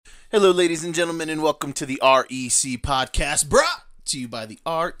Hello, ladies and gentlemen, and welcome to the REC podcast, brought to you by the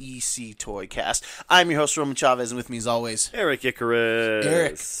REC Toycast. I'm your host, Roman Chavez, and with me, as always, Eric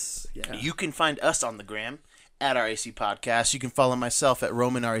Icarus. Eric, you can find us on the gram at REC Podcast. You can follow myself at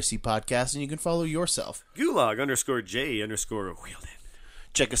Roman REC Podcast, and you can follow yourself. Gulag_J_Wheeled.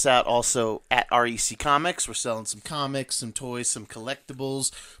 Check us out also at REC Comics. We're selling some comics, some toys, some collectibles,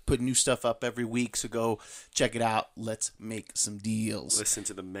 putting new stuff up every week. So go check it out. Let's make some deals. Listen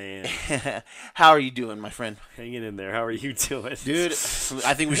to the man. How are you doing, my friend? Hanging in there. How are you doing? Dude,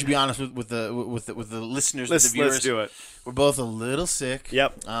 I think we should be honest with the listeners, with the viewers. Let's do it. We're both a little sick.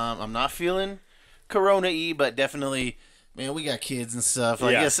 Yep. I'm not feeling corona-y, but definitely, man, we got kids and stuff.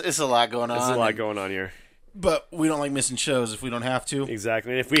 Like, Yeah. it's a lot going on. There's a lot going on here. But we don't like missing shows if we don't have to.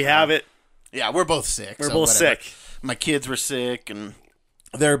 Exactly. And if we have it, yeah, we're both sick. we're both sick. My kids were sick, and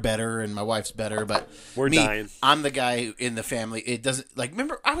they're better, and my wife's better, but We're dying. I'm the guy in the family. It doesn't, like,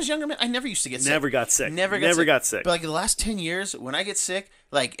 remember, I was younger, man, I never used to get sick. Never got sick. Never got sick. But, like, the last 10 years, when I get sick,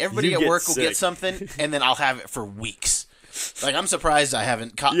 like, everybody You at get work will sick. get something, and then I'll have it for weeks. Like, I'm surprised I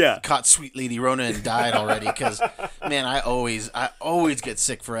haven't caught Sweet Lady Rona and died already, because, man, I always get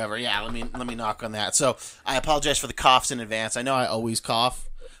sick forever. Yeah, let me knock on that. So I apologize for the coughs in advance. I know I always cough,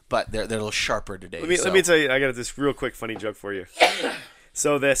 but they're a little sharper today. Let me tell you, I got this real quick funny joke for you.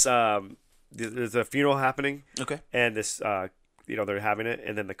 So there's a funeral happening. Okay. And this, they're having it,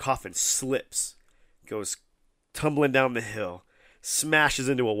 and then the coffin slips, goes tumbling down the hill, smashes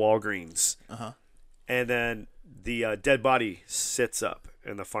into a Walgreens. Uh-huh. And then the dead body sits up,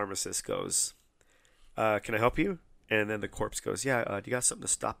 and the pharmacist goes, "Can I help you?" And then the corpse goes, "Yeah, do you got something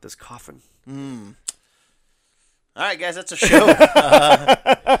to stop this coffin?" All right, guys, that's a show.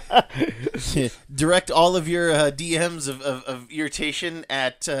 Direct all of your DMs of irritation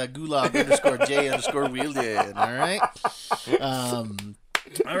at gulag_J_Wheeled. All right?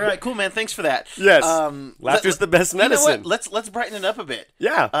 All right, cool, man. Thanks for that. Yes. Laughter's the best medicine. You know what? Let's brighten it up a bit.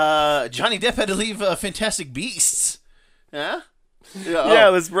 Yeah. Johnny Depp had to leave Fantastic Beasts. Yeah? Yeah,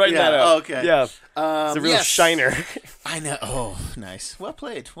 let's brighten that up. Oh, okay. Yeah. It's a real shiner. I know. Oh, nice. Well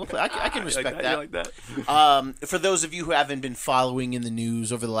played. I can respect that. You like that? For those of you who haven't been following in the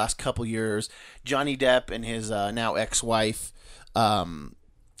news over the last couple years, Johnny Depp and his now ex-wife,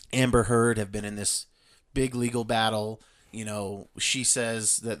 Amber Heard, have been in this big legal battle. You know, she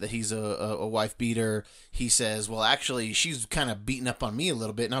says that he's a wife beater. He says, well, actually, she's kind of beating up on me a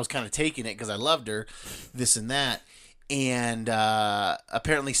little bit, and I was kind of taking it because I loved her, this and that. And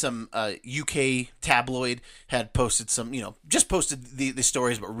apparently some UK tabloid had posted some, just posted the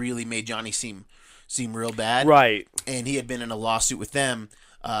stories, but really made Johnny seem real bad. Right. And he had been in a lawsuit with them.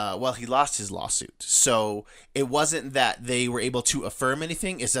 Well, he lost his lawsuit. So it wasn't that they were able to affirm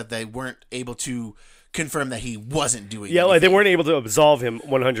anything. It's that they weren't able to confirm that he wasn't doing anything. Like they weren't able to absolve him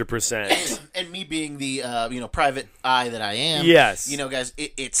 100%. And me being the private eye that I am, yes, guys,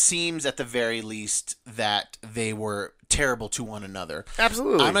 it seems at the very least that they were terrible to one another.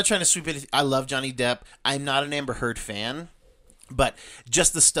 Absolutely. I'm not trying to sweep it. I love Johnny Depp. I'm not an Amber Heard fan, but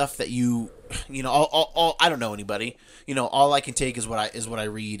just the stuff that all I don't know anybody. All I can take is what I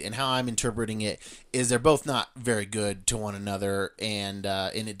read, and how I'm interpreting it is they're both not very good to one another, and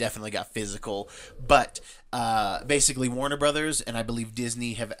it definitely got physical. But basically, Warner Brothers and I believe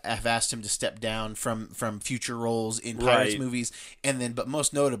Disney have asked him to step down from future roles in Pirates movies, but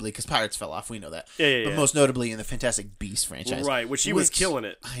most notably, because Pirates fell off, we know that. But most notably in the Fantastic Beasts franchise, right? Which he was killing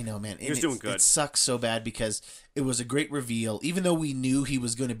it. I know, man. He was doing good. It sucks so bad because it was a great reveal, even though we knew he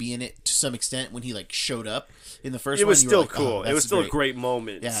was going to be in it to some extent when he showed up in the first one. It was still like, cool. It was still a great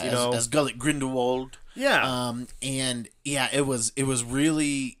moment. Yeah, as Gullet Grindelwald. Yeah. It was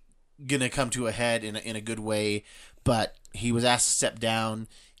really gonna come to a head in a good way, but he was asked to step down,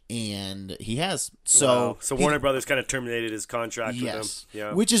 and he has. So Warner Brothers kind of terminated his contract with him.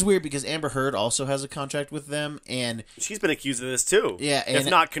 Yeah. Which is weird because Amber Heard also has a contract with them, and she's been accused of this too. Yeah, and if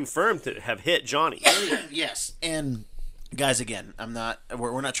not confirmed to have hit Johnny. Yes, and guys, again,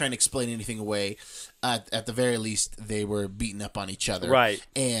 we're not trying to explain anything away. At the very least, they were beating up on each other, right?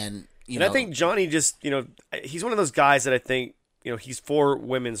 And I think Johnny just he's one of those guys that I think he's for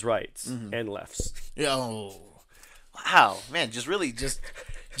women's rights and lefts. Oh, wow, man! Just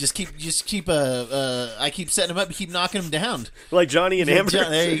keep I keep setting him up, keep knocking him down, like Johnny and Amber.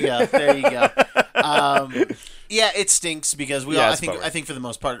 There you go. Yeah, it stinks because I think for the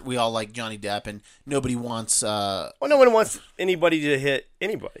most part we all like Johnny Depp, and nobody wants. No one wants anybody to hit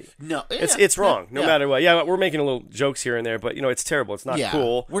anybody. No, it's wrong. No matter what. Yeah, we're making a little jokes here and there, but it's terrible. It's not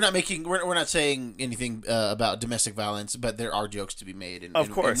cool. We're not saying anything about domestic violence, but there are jokes to be made, and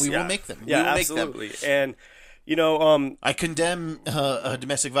of course, and we will make them. Yeah, absolutely. And I condemn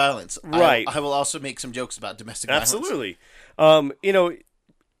domestic violence. Right. I will also make some jokes about domestic violence. Absolutely.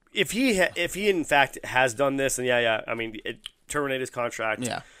 If he in fact has done this, and I mean, terminate his contract.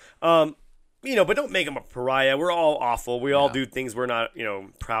 Yeah. But don't make him a pariah. We're all awful. We all Yeah. do things we're not,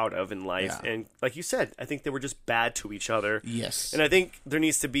 proud of in life. Yeah. And like you said, I think they were just bad to each other. Yes. And I think there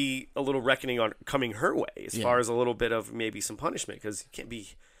needs to be a little reckoning on coming her way as far as a little bit of maybe some punishment, because you can't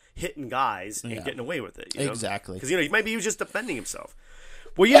be hitting guys and getting away with it. Exactly. Because, maybe he was just defending himself.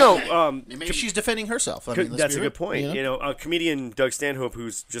 Well, maybe she's defending herself. I mean, that's a good point. Comedian Doug Stanhope,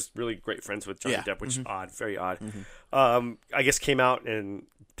 who's just really great friends with Johnny Depp, which is odd, very odd. I guess came out and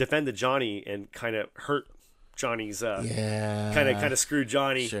defended Johnny and kind of hurt Johnny's kind of screwed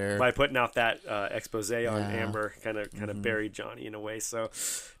Johnny by putting out that expose on Amber, kind of buried Johnny in a way. So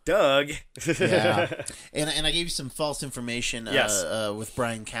Doug and I gave you some false information with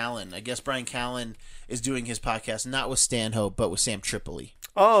Brian Callen. I guess Brian Callen is doing his podcast not with Stanhope but with Sam Tripoli.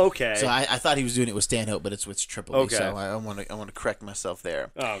 Oh, okay. So I thought he was doing it with Stanhope, but it's with Tripoli. Okay. So I want to correct myself there.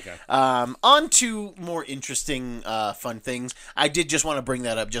 Oh, okay. On to more interesting, fun things. I did just want to bring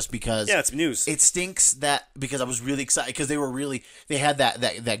that up just because. Yeah, it's news. It stinks because I was really excited because they had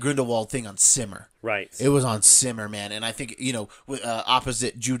that Grindelwald thing on simmer. Right. It was on simmer, man, and I think with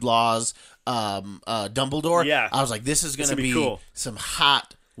opposite Jude Law's Dumbledore. Yeah. I was like, this is going to be cool. some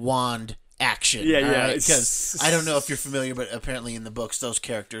hot wand action. Yeah. Because I don't know if you're familiar, but apparently in the books those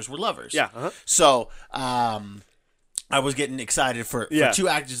characters were lovers. Yeah. So I was getting excited for two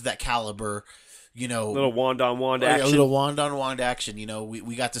actors of that caliber. Little wand on wand action. A little wand on wand action.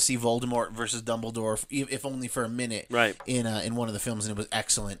 We got to see Voldemort versus Dumbledore, if only for a minute, right? In one of the films, and it was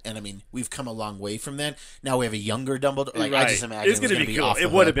excellent. And I mean, we've come a long way from then. Now we have a younger Dumbledore. Like right. I just imagine it's going to be cool. It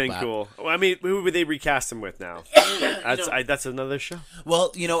would have been cool. I mean, who would they recast him with now? That's another show.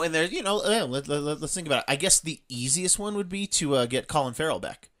 Well, and there's let's think about it. I guess the easiest one would be to get Colin Farrell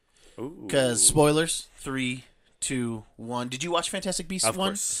back. Because spoilers, 3, 2, 1. Did you watch Fantastic Beasts 1?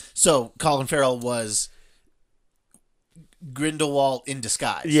 Course. So Colin Farrell was Grindelwald in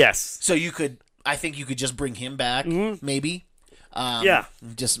disguise. Yes. So I think you could just bring him back, maybe.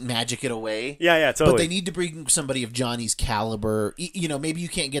 Just magic it away. Yeah, totally. But they need to bring somebody of Johnny's caliber. Maybe you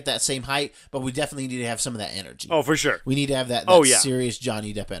can't get that same height, but we definitely need to have some of that energy. Oh, for sure. We need to have that serious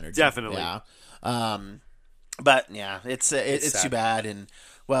Johnny Depp energy. Definitely. Yeah. But yeah, it's too bad, and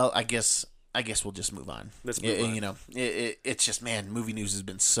well, I guess we'll just move on. Let's move on. It's just, man, movie news has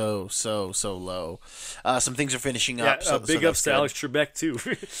been so low. Some things are finishing up. Big ups to Alex Trebek too.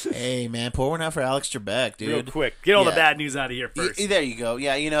 Hey, man, pour one out for Alex Trebek, dude. Real quick, get all the bad news out of here first. There you go.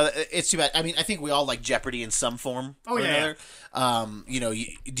 Yeah, it's too bad. I mean, I think we all like Jeopardy in some form. Oh yeah.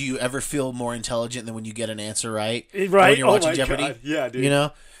 Do you ever feel more intelligent than when you get an answer right? Right. When you're watching Jeopardy? God. Yeah, dude. Yeah.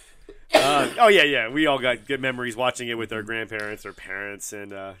 We all got good memories watching it with our grandparents or parents,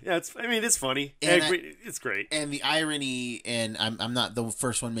 and it's funny. It's great. And the irony, and I'm not the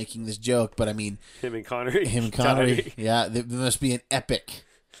first one making this joke, but I mean him and Connery. Yeah, there must be an epic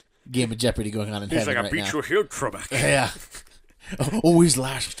game of Jeopardy going on in heaven right now. He's like, I beat you here, Trebek. Yeah. Always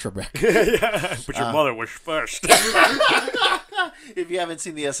last, Trebek. Yeah, but your mother was first. If you haven't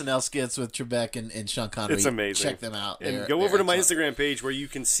seen the SNL skits with Trebek and Sean Connery, it's amazing. Check them out. And go over to my Instagram page where you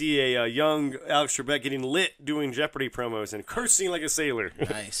can see a young Alex Trebek getting lit doing Jeopardy promos and cursing like a sailor.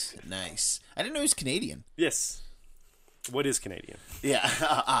 Nice. I didn't know he was Canadian. Yes. What is Canadian? Yeah.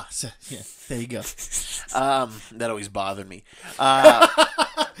 There you go. That always bothered me.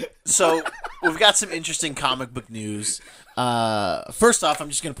 So we've got some interesting comic book news. First off, I'm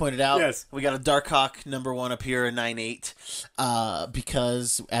just going to point it out. Yes. We got a Darkhawk #1 up here in 9.8.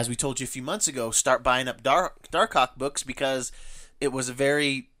 Because, as we told you a few months ago, start buying up Darkhawk books because it was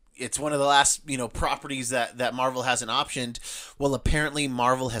it's one of the last, properties that Marvel hasn't optioned. Well, apparently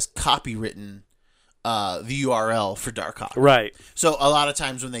Marvel has copywritten the URL for Darkhawk. Right. So a lot of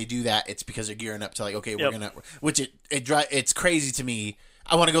times when they do that, it's because they're gearing up to like, okay, we're gonna, which it's crazy to me.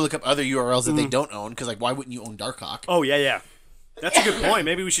 I want to go look up other URLs that they don't own because, like, why wouldn't you own Darkhawk? Oh yeah. That's a good point.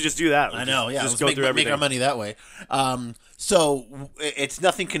 Maybe we should just do that. I know. Yeah, just go through everything. Make our money that way. So it's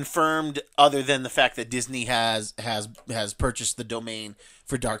nothing confirmed other than the fact that Disney has purchased the domain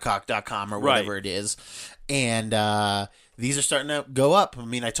for Darkhawk.com or whatever it is, and these are starting to go up. I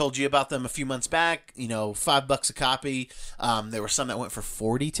mean, I told you about them a few months back. $5 a copy. There were some that went for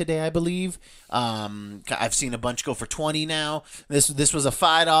 $40 today, I believe. I've seen a bunch go for $20 now. This was a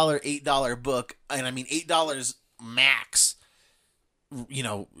 $5, $8 book, and I mean $8 max.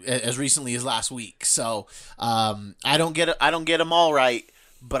 As recently as last week. So I don't get them all right,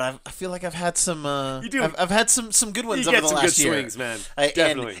 but I feel like I've had some. You do. I've had some good ones you over get the some last good year. swings, man.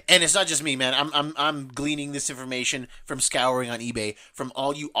 Definitely. And it's not just me, man. I'm gleaning this information from scouring on eBay from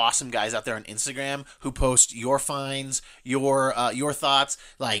all you awesome guys out there on Instagram who post your finds, your thoughts.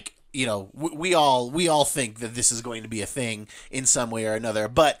 Like, you know, we all think that this is going to be a thing in some way or another,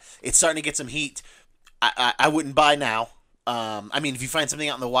 but it's starting to get some heat. I wouldn't buy now. I mean, if you find something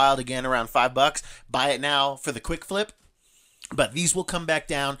out in the wild again around $5, buy it now for the quick flip. But these will come back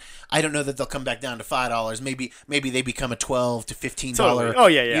down. I don't know that they'll come back down to $5. Maybe they become a $12 to $15. Totally. Oh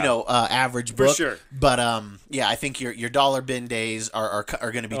yeah. You know, average book. For sure. But yeah, I think your dollar bin days are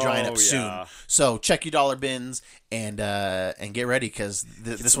going to be drying up soon. So check your dollar bins and get ready because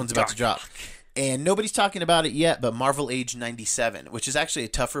this one's about to drop. And nobody's talking about it yet, but Marvel Age 97, which is actually a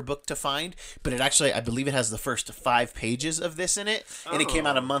tougher book to find, but it actually, I believe it has the first 5 pages of this in it, and it came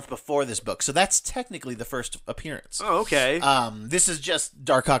out a month before this book. So that's technically the first appearance. Oh, okay. This is just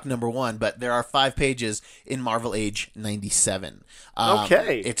Darkhawk #1, but there are 5 pages in Marvel Age 97.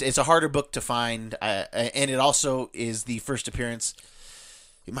 Okay. It's a harder book to find, and it also is the first appearance.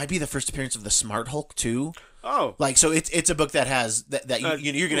 It might be the first appearance of the Smart Hulk, too. Oh, like so it's a book that has that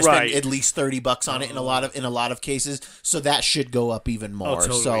you're going to spend at least $30 on it in a lot of cases, so that should go up even more.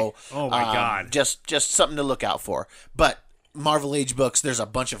 Totally. So oh my god, just something to look out for. But Marvel Age books, there's a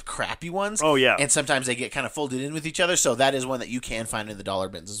bunch of crappy ones. Oh yeah, and sometimes they get kind of folded in with each other. So that is one that you can find in the dollar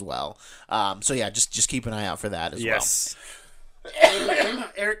bins as well. So yeah, just keep an eye out for that as well.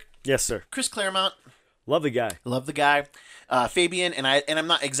 Eric. Yes, sir. Chris Claremont. Love the guy. Fabian and I'm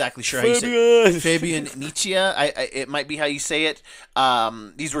not exactly sure how you say it. Fabian Nietzsche. It might be how you say it.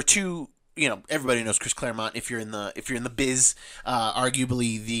 These were two. You know, everybody knows Chris Claremont. If you're in the biz,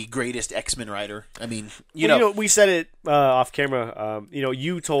 arguably the greatest X-Men writer. I mean, you know, we said it off camera.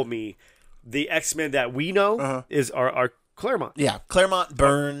 You told me the X-Men that we know are Claremont. Yeah, Claremont,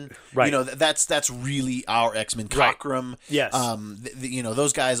 Byrne. Right. You know, that's really our X-Men. Cockrum. Right. Yes. You know,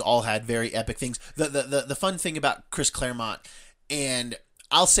 those guys all had very epic things. The fun thing about Chris Claremont, and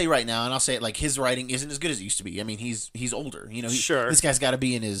I'll say right now, and I'll say it like his writing isn't as good as it used to be. I mean, he's older. You know, sure. This guy's got to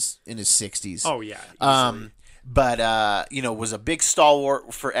be in his 60s. Oh yeah. Easily. But you know, was a big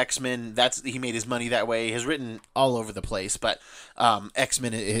stalwart for X-Men. He made his money that way. Has written all over the place, but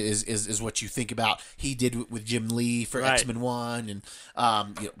X-Men is what you think about. He did with Jim Lee for X-Men 1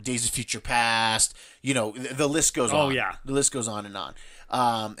 and Days of Future Past. You know, the list goes on. Oh yeah, the list goes on and on.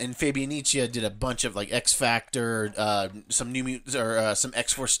 And Fabian Nietzsche did a bunch of like X Factor, some New Mutants or some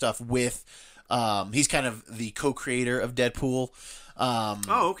X-Force stuff with. He's kind of the co-creator of Deadpool.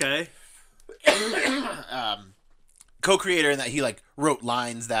 Okay. Co-creator in that he like wrote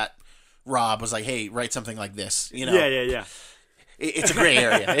lines that Rob was like, "Hey, write something like this." You know? Yeah. It's a gray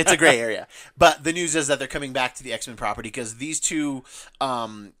area. It's a gray area. But the news is that they're coming back to the X-Men property because these two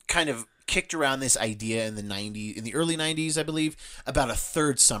kind of kicked around this idea in the early 90s, I believe, about a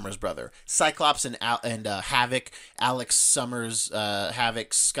third Summers brother. Cyclops and Havoc, Alex Summers,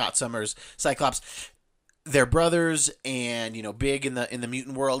 Havoc, Scott Summers, Cyclops. They're brothers and, you know, big in the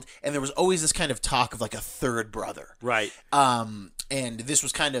mutant world, and there was always this kind of talk of like a third brother. Right. And this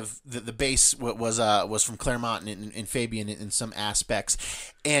was kind of the base was from Claremont and Fabian in some aspects,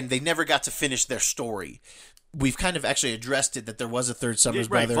 and they never got to finish their story. We've kind of actually addressed it that there was a third Summers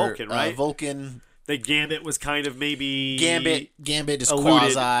brother, Vulcan, right? Vulcan. The Gambit was kind of maybe Gambit is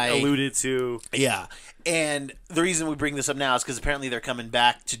alluded to. Yeah, and the reason we bring this up now is because apparently they're coming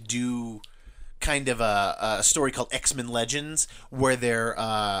back to do kind of a story called X-Men Legends, where they're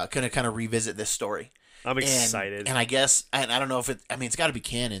going to kind of revisit this story. I'm excited. And I guess, and I don't know if it's got to be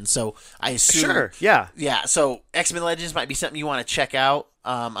canon, so I assume. Sure, yeah. Yeah, so X-Men Legends might be something you want to check out.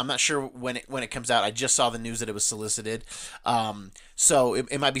 I'm not sure when it comes out. I just saw the news that it was solicited. So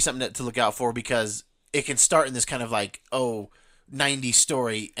it might be something to look out for because it can start in this kind of like, 90s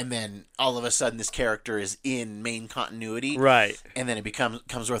story, and then all of a sudden this character is in main continuity, right? And then it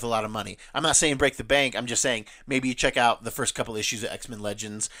comes worth a lot of money. I'm not saying break the bank. I'm just saying maybe you check out the first couple issues of X-Men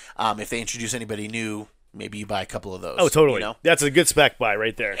Legends. If they introduce anybody new, maybe you buy a couple of those. Oh, totally. You know? That's a good spec buy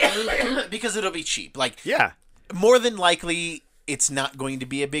right there. Because it'll be cheap. Like, yeah, more than likely, it's not going to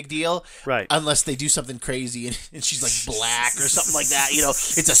be a big deal, right? Unless they do something crazy and she's like black or something like that. You know,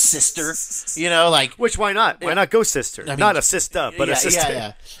 it's a sister. You know, like which why not? Why not go sister? I mean, not a sister, but a sister.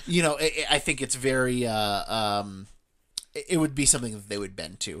 Yeah. You know, I think it's very. It would be something that they would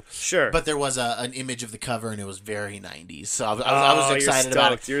bend to. Sure. But there was an image of the cover, and it was very 90s. So I was excited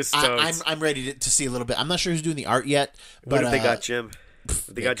about it. You're stoked. I'm ready to see a little bit. I'm not sure who's doing the art yet. But, what if they got Jim?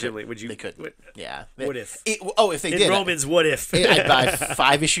 They got Jim Lee. Would you? They could. Yeah. What if? If they did. In Romans, what if? I'd buy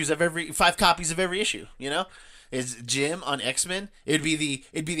 5 copies of every issue, you know? is Jim on X-Men. It'd be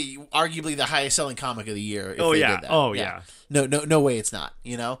the arguably the highest selling comic of the year. If Oh they yeah. did that. Oh yeah. No way it's not.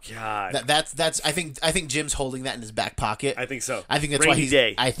 You know. God. That's. I think Jim's holding that in his back pocket. I think so. I think that's Rainy why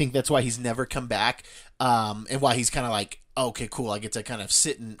day. I think that's why he's never come back. And why he's kind of like, okay, cool. I get to kind of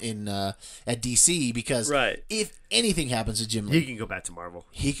sit in at DC because if anything happens to Jim Lee, he can go back to Marvel.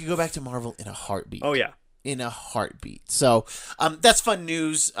 He can go back to Marvel in a heartbeat. Oh yeah. In a heartbeat. So that's fun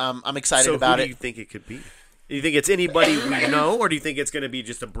news. I'm excited about it. So who do you think it could be? Do you think it's anybody we know, or do you think it's going to be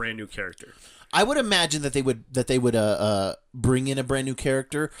just a brand new character? I would imagine that they would bring in a brand new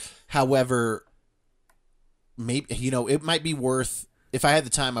character. However, maybe it might be worth, if I had the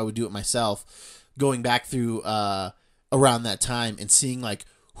time, I would do it myself. Going back through around that time and seeing like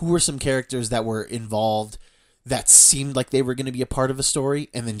who were some characters that were involved that seemed like they were going to be a part of a story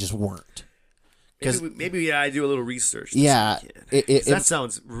and then just weren't. Maybe I do a little research. Yeah, that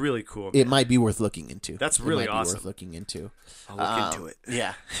sounds really cool. Man. It might be worth looking into. That's really Be awesome. worth looking into. I'll look into it.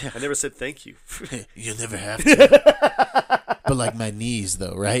 Yeah, I never said thank you. You'll never have to. But like my knees,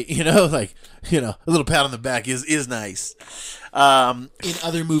 though, right? A little pat on the back is nice. In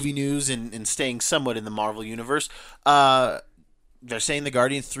other movie news and staying somewhat in the Marvel universe, they're saying the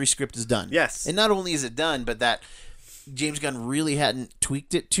Guardians 3 script is done. Yes, and not only is it done, but that James Gunn really hadn't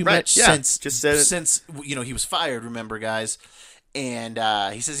tweaked it too much since he was fired. Remember, guys, and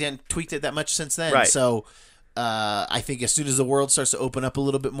he says he hadn't tweaked it that much since then. Right. So I think as soon as the world starts to open up a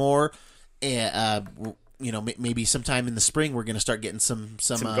little bit more, maybe sometime in the spring we're going to start getting some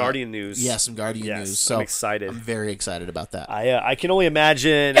Guardian news. Yeah, some Guardian news. So I'm excited. I'm very excited about that. I can only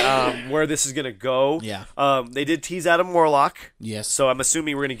imagine where this is going to go. Yeah. They did tease Adam Warlock. Yes. So I'm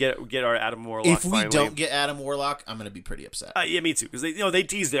assuming we're going to get our Adam Warlock. If we don't get Adam Warlock, I'm going to be pretty upset. Yeah, me too. Because they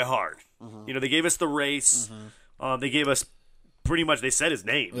teased it hard. Mm-hmm. They gave us the race. Mm-hmm. They gave us pretty much. They said his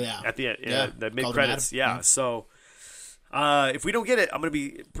name. Yeah. At the end. The mid credits. Yeah. Mm-hmm. So if we don't get it, I'm going to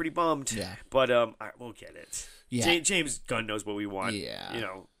be pretty bummed. Yeah. But we'll get it. Yeah. James Gunn knows what we want. Yeah.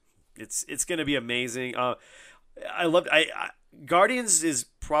 It's going to be amazing. Guardians is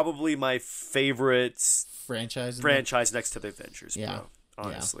probably my favorite franchise next to the Avengers. Yeah. Bro.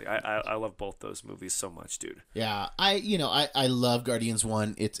 Honestly, yeah. I love both those movies so much, dude. Yeah, I love Guardians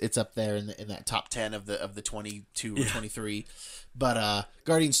 1. It's up there in that top 10 of the 22 or 23. But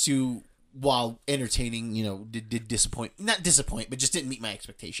Guardians 2, while entertaining, did disappoint. Not disappoint, but just didn't meet my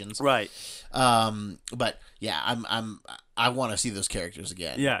expectations. Right. But yeah, I want to see those characters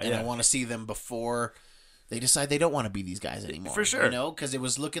again. Yeah. And I want to see them before they decide they don't want to be these guys anymore. For sure. Because it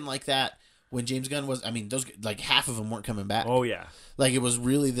was looking like that when James Gunn was. I mean, those like half of them weren't coming back. Oh yeah. Like it was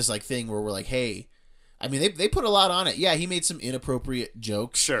really this like thing where we're like, hey. I mean, they put a lot on it. Yeah, he made some inappropriate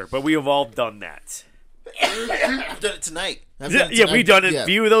jokes. Sure, but we have all done that. I've done it tonight. We've done a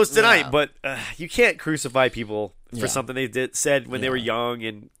few of those tonight, but you can't crucify people for something they said when they were young,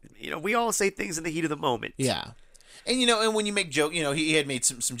 and we all say things in the heat of the moment. Yeah. And and when you make joke, he had made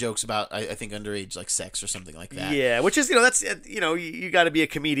some jokes about I think underage like sex or something like that. Yeah, which is that's you got to be a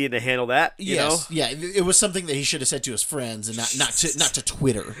comedian to handle that. Yes, yeah, it was something that he should have said to his friends and not to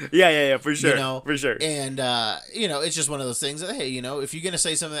Twitter. Yeah, for sure, for sure. And it's just one of those things that hey, if you're gonna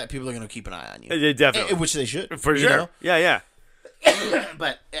say something that people are gonna keep an eye on you, definitely, which they should for sure. Yeah.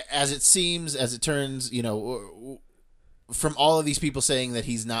 But as it turns, from all of these people saying that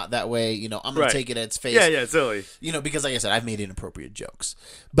he's not that way, I'm going to take it at its face. Yeah, totally. Because like I said, I've made inappropriate jokes.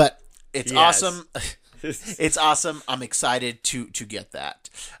 But it's awesome. It's awesome. I'm excited to get that.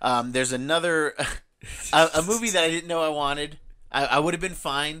 There's another a movie that I didn't know I wanted. I would have been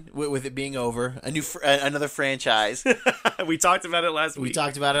fine with it being over. Another franchise. We talked about it last week. We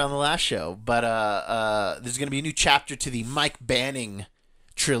talked about it on the last show. But there's going to be a new chapter to the Mike Banning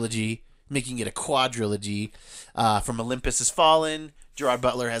trilogy, making it a quadrilogy. From Olympus Has Fallen, Gerard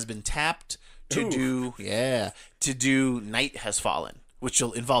Butler has been tapped to do Night Has Fallen, which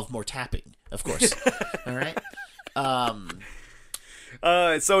will involve more tapping, of course. All right.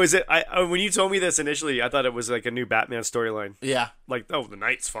 So is it? When you told me this initially, I thought it was like a new Batman storyline. Yeah. Like, the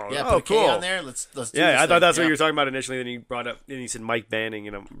Night's Fallen. Yeah. Oh, put cool. a K on there. Let's do yeah, this I thought thing. that's what you were talking about initially. Then you brought up, and you said Mike Banning,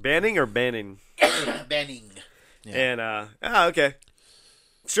 Banning or Banning? Banning. Yeah. And okay.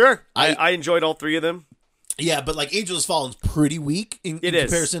 Sure. I enjoyed all three of them. Yeah, but like Angel Has Fallen's pretty weak in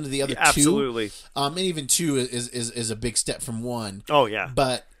comparison to the other two. Absolutely. And even 2 is a big step from 1. Oh yeah.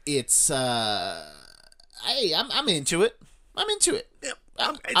 But it's I'm into it. I'm into it. Yep.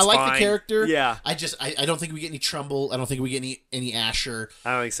 I like fine. The character. Yeah. I don't think we get any Trumbull. I don't think we get any Asher.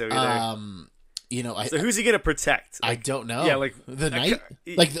 I don't think so either. So who's he gonna protect? I don't know. Yeah, like the Night,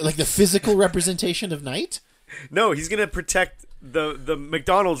 like the physical representation of Night. No, he's gonna protect the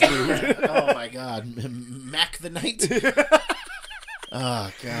McDonald's food. Oh my God, Mac the Knight.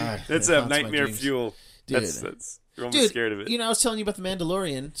 Oh God, that's a nightmare fuel. Dude. That's you're almost scared of it. You know, I was telling you about the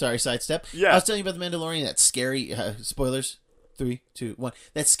Mandalorian. Sorry, sidestep. Yeah, I was telling you about the Mandalorian. That scary. Spoilers. 3, 2, 1.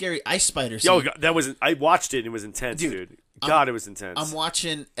 That scary ice spider scene. Yo, that was. I watched it and it was intense, dude. God, it was intense. I'm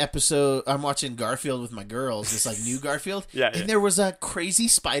watching Garfield with my girls. It's like new Garfield. And there was a crazy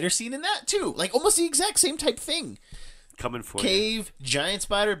spider scene in that too. Like almost the exact same type thing. Coming for Cave, giant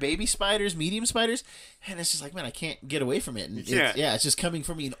spider, baby spiders, medium spiders, and it's just like, man, I can't get away from it. And it's just coming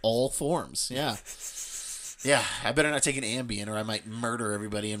for me in all forms. Yeah. Yeah, I better not take an Ambien or I might murder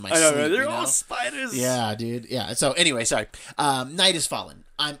everybody in my sleep. They're all spiders. Yeah, dude. Yeah. So anyway, sorry. Night has fallen.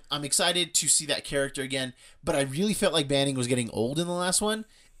 I'm excited to see that character again, but I really felt like Banning was getting old in the last one,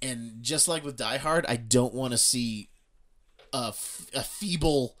 and just like with Die Hard, I don't want to see a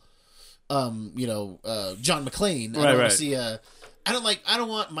feeble, John McClane. I don't want to see a. I don't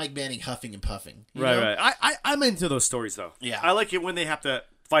want Mike Banning huffing and puffing. Right. I'm into those stories though. Yeah, I like it when they have to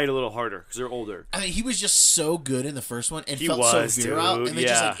fight a little harder because they're older. I mean, he was just so good in the first one and felt so virile, and they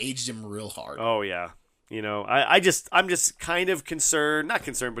just like aged him real hard. Oh yeah, you know, I'm just kind of concerned, not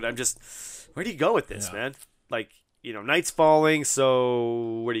concerned, but I'm just, where do you go with this, man? Like, you know, night's falling,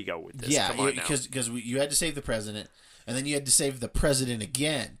 so where do you go with this? Yeah, because you had to save the president, and then you had to save the president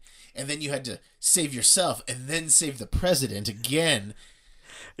again, and then you had to save yourself, and then save the president again.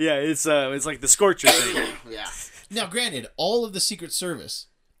 Yeah, it's like the Scorcher thing. Yeah. Now, granted, all of the Secret Service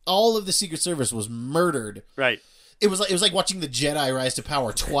was murdered. Right. It was like watching the Jedi rise to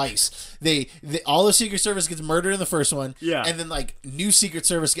power twice. All the Secret Service gets murdered in the first one. Yeah. And then like new Secret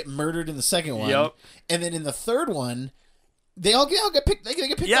Service get murdered in the second one. Yep. And then in the third one, they all get picked. They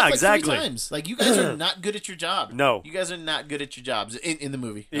get picked up like exactly. 3 times. Like, you guys are not good at your job. No. You guys are not good at your jobs in the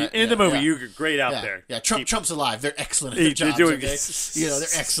movie. In the movie, you're great out there. Yeah. Trump's alive. They're excellent at their jobs. They're doing okay? They're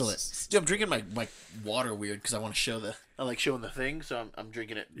excellent. Dude, I'm drinking my water weird because I want to show I like showing the thing, so I'm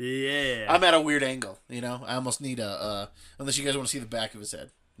drinking it. Yeah. I'm at a weird angle, you know? I almost need unless you guys want to see the back of his head.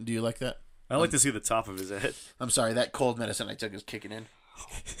 Do you like that? I like to see the top of his head. I'm sorry, that cold medicine I took is kicking in.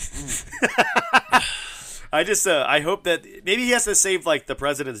 I hope that maybe he has to save like the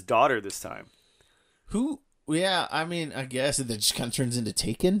president's daughter this time. Who? Yeah, I mean, I guess it just kind of turns into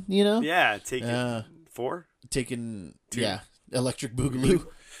Taken, you know? Yeah, Taken 4? Taken 2. Yeah, Electric Boogaloo.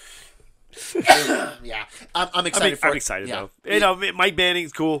 Yeah, I'm excited I'm excited though. You know, Mike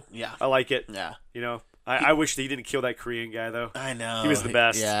Banning's cool. Yeah, I like it. Yeah, you know, I wish that he didn't kill that Korean guy though. I know he was the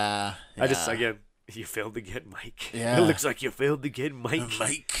best. Yeah. I just you failed to get Mike. Yeah, it looks like you failed to get Mike.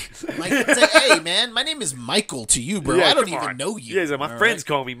 Mike, it's like, hey man, my name is Michael to you, bro. I don't even know you. Yeah, my friends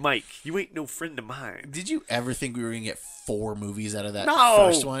call me Mike. You ain't no friend of mine. Did you ever think we were gonna get 4 movies out of that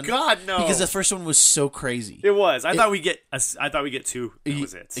first one? God, no. Because the first one was so crazy. It was. I thought we get 2. That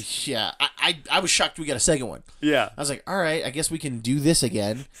was it. Yeah. I was shocked we got a second one. Yeah. I was like, all right, I guess we can do this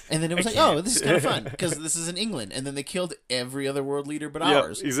again. And then it was like, oh, this is kind of fun because this is in England. And then they killed every other world leader but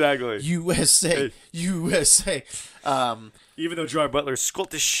ours. Exactly. USA. Even though Gerard Butler's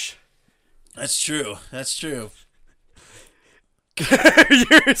Scottish. That's true.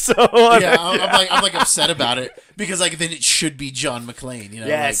 You're so I'm like upset about it because like then it should be John McClane, you know.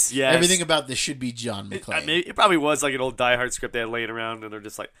 Yes. Everything about this should be John McClane. It probably was like an old Die Hard script they had laying around, and they're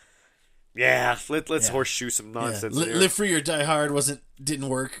just like, let's horseshoe some nonsense. Yeah. Live Free or Die Hard didn't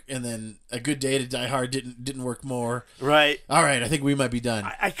work, and then A Good Day to Die Hard didn't work more. Right. All right, I think we might be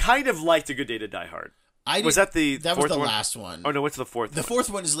done. I kind of liked A Good Day to Die Hard. That was the last one. Oh no, what's the fourth? The fourth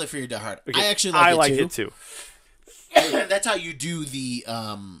one is Live Free or Die Hard. Okay. I actually like it too. That's how you do the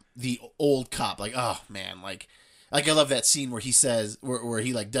old cop. Like, oh man, like I love that scene where he says where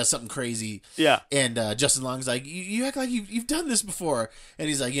he like does something crazy. Yeah. And Justin Long's like, you act like you've done this before, and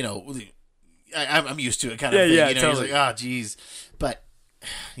he's like, you know, I'm used to it kind of thing. Yeah, you know, totally. He's like, oh geez, but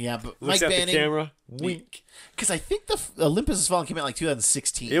Looks Mike at Banning, the camera, wink. Because I think the Olympus Has Fallen came out like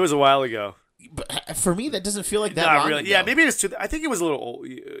 2016. It was a while ago. But for me, that doesn't feel like that Not long really. ago. Yeah, maybe it's I think it was a little old.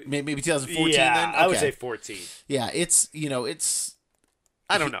 Maybe 2014 yeah, then? Okay. I would say 14. Yeah, it's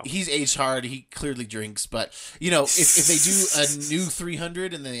I don't know. He's aged hard. He clearly drinks, but you know, if they do a new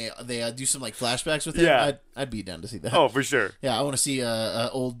 300 and they do some like flashbacks with him, I'd be down to see that. Oh, for sure. Yeah, I want to see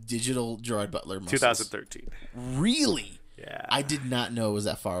a old digital Gerard Butler. 2013. Really? Yeah. I did not know it was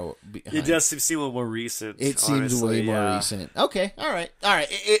that far behind. It does seem a little more recent. It seems way more recent. Okay, all right.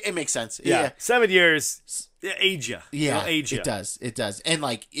 It makes sense. Yeah. 7 years. Age ya. Yeah, age ya. It does. And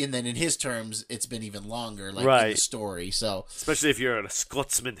then in his terms, it's been even longer, like in the story. So especially if you're a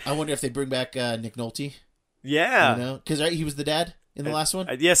Scotsman. I wonder if they bring back Nick Nolte. Yeah, you know, because he was the dad in the last one.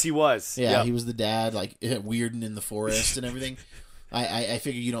 Yes, he was. Yeah, he was the dad, like weirding in the forest and everything. I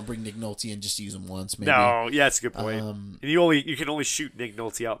figure you don't bring Nick Nolte and just use him once. Maybe. No, yeah, that's a good point. And you can only shoot Nick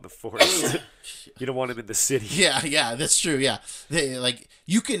Nolte out in the forest. You don't want him in the city. Yeah, that's true. Yeah,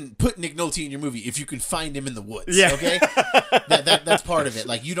 you can put Nick Nolte in your movie if you can find him in the woods. Yeah. Okay, that's part of it.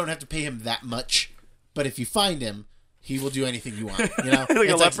 Like you don't have to pay him that much, but if you find him, he will do anything you want. You know, like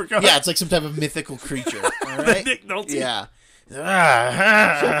a leprechaun. Yeah, it's like some type of mythical creature. All right, Nick Nolte. Yeah.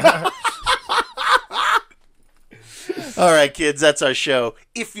 All right, kids, that's our show.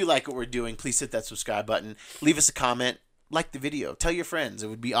 If you like what we're doing, please hit that subscribe button. Leave us a comment. Like the video. Tell your friends. It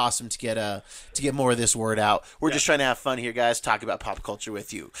would be awesome to get more of this word out. We're just trying to have fun here, guys. Talk about pop culture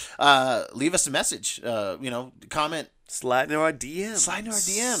with you. Leave us a message. Comment. Slide into our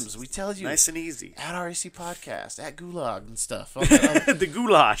DMs. We tell you. Nice and easy. At RAC Podcast, at Gulag and stuff. The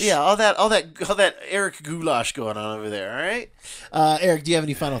goulash. Yeah, all that Eric goulash going on over there. All right, Eric, do you have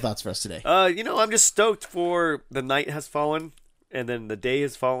any final thoughts for us today? I'm just stoked for the night has fallen, and then the day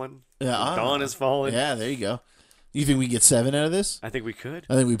has fallen. Yeah, dawn has fallen. Yeah, there you go. You think we get 7 out of this? I think we could.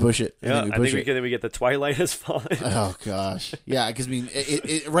 I think we push it. I think we could. Then we get the twilight has fallen. Oh gosh, yeah. Because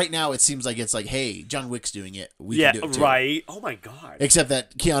right now it seems like it's like, hey, John Wick's doing it. We can do it too. Right. Oh my god. Except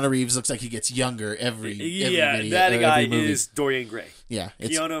that Keanu Reeves looks like he gets younger every video, that guy movie. is Dorian Gray. Yeah,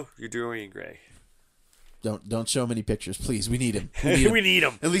 Keanu, you're Dorian Gray. Don't show him any pictures, please. We need him. We need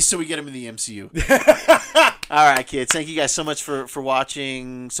him. At least so we get him in the MCU. All right, kids. Thank you guys so much for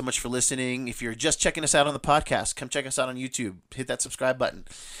watching, so much for listening. If you're just checking us out on the podcast, come check us out on YouTube. Hit that subscribe button.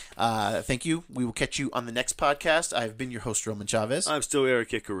 Thank you. We will catch you on the next podcast. I've been your host, Roman Chavez. I'm still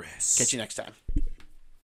Eric Icarus. Catch you next time.